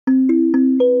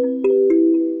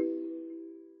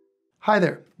Hi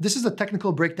there, this is a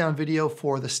technical breakdown video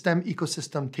for the STEM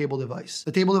ecosystem table device.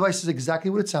 The table device is exactly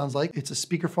what it sounds like. It's a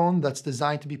speakerphone that's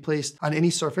designed to be placed on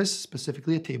any surface,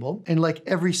 specifically a table. And like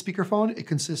every speakerphone, it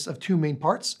consists of two main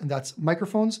parts, and that's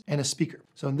microphones and a speaker.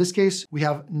 So in this case, we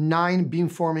have 9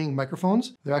 beamforming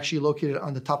microphones. They're actually located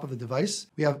on the top of the device.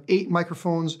 We have 8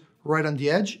 microphones right on the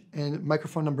edge and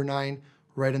microphone number 9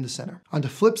 right in the center. On the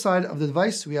flip side of the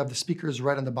device, we have the speakers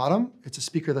right on the bottom. It's a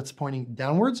speaker that's pointing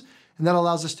downwards, and that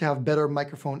allows us to have better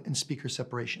microphone and speaker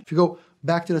separation. If you go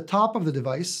back to the top of the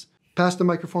device, past the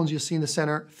microphones, you'll see in the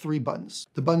center 3 buttons.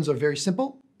 The buttons are very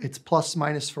simple. It's plus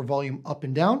minus for volume up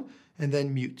and down, and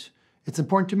then mute. It's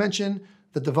important to mention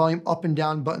that the volume up and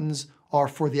down buttons are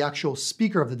for the actual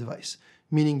speaker of the device,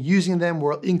 meaning using them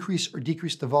will increase or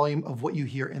decrease the volume of what you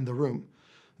hear in the room.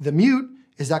 The mute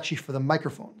is actually for the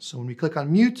microphone. So when we click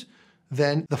on mute,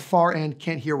 then the far end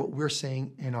can't hear what we're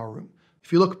saying in our room.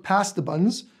 If you look past the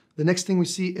buttons, the next thing we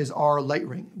see is our light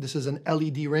ring. This is an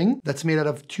LED ring that's made out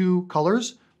of 2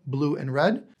 colors, blue and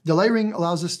red. The light ring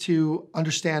allows us to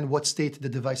understand what state the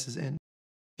device is in.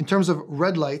 In terms of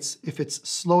red lights, if it's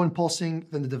slow and pulsing,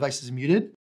 then the device is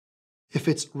muted. If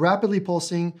it's rapidly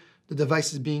pulsing, the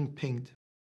device is being pinged.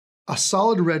 A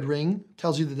solid red ring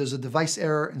tells you that there's a device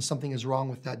error and something is wrong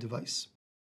with that device.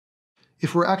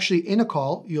 If we're actually in a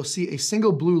call, you'll see a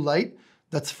single blue light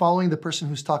that's following the person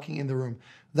who's talking in the room.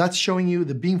 That's showing you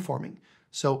the beamforming.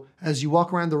 So as you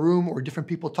walk around the room or different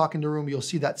people talk in the room, you'll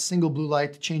see that single blue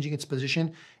light changing its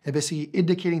position and basically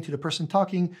indicating to the person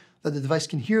talking that the device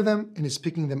can hear them and is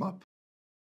picking them up.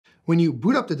 When you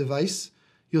boot up the device,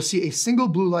 you'll see a single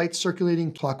blue light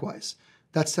circulating clockwise.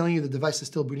 That's telling you the device is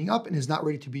still booting up and is not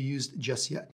ready to be used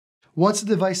just yet. Once the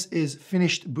device is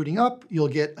finished booting up, you'll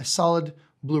get a solid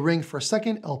blue ring for a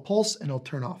second, it'll pulse and it'll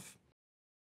turn off.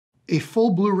 A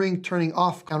full blue ring turning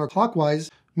off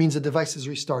counterclockwise means the device is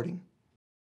restarting.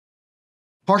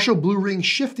 Partial blue ring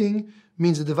shifting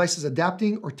means the device is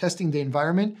adapting or testing the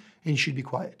environment and you should be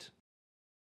quiet.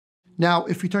 Now,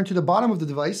 if we turn to the bottom of the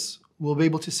device, we'll be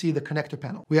able to see the connector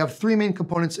panel. We have 3 main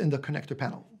components in the connector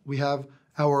panel. We have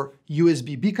our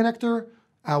USB-B connector,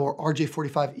 our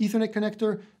RJ45 Ethernet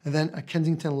connector, and then a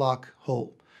Kensington lock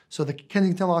hole. So the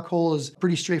Kensington lock hole is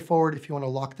pretty straightforward. If you want to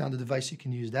lock down the device, you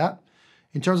can use that.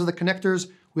 In terms of the connectors,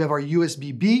 we have our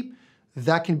USB-B.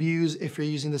 That can be used if you're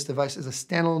using this device as a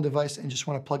standalone device and just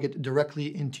want to plug it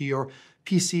directly into your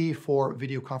PC for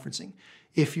video conferencing.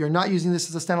 If you're not using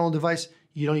this as a standalone device,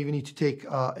 you don't even need to take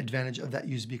advantage of that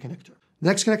USB connector. The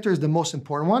next connector is the most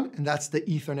important one, and that's the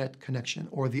Ethernet connection,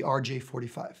 or the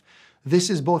RJ45. This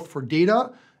is both for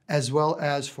data as well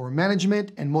as for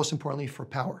management, and most importantly for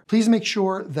power. Please make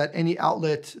sure that any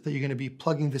outlet that you're going to be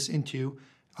plugging this into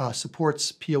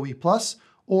supports PoE+,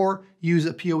 or use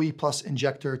a PoE+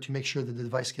 injector to make sure that the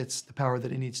device gets the power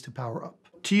that it needs to power up.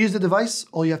 To use the device,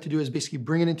 all you have to do is basically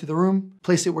bring it into the room,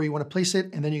 place it where you want to place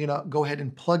it, and then you're going to go ahead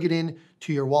and plug it in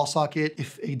to your wall socket.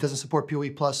 If it doesn't support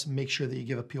PoE+, make sure that you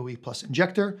give a PoE+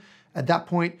 injector. At that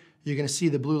point, you're going to see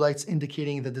the blue lights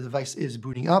indicating that the device is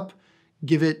booting up.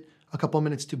 Give it a couple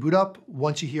minutes to boot up.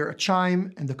 Once you hear a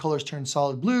chime and the colors turn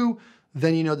solid blue,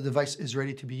 then you know the device is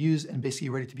ready to be used and basically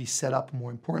ready to be set up, more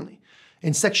importantly.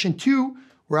 In section 2,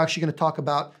 we're actually going to talk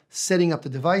about setting up the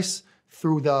device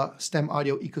through the STEM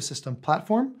audio ecosystem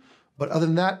platform. But other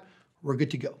than that, we're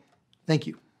good to go. Thank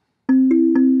you.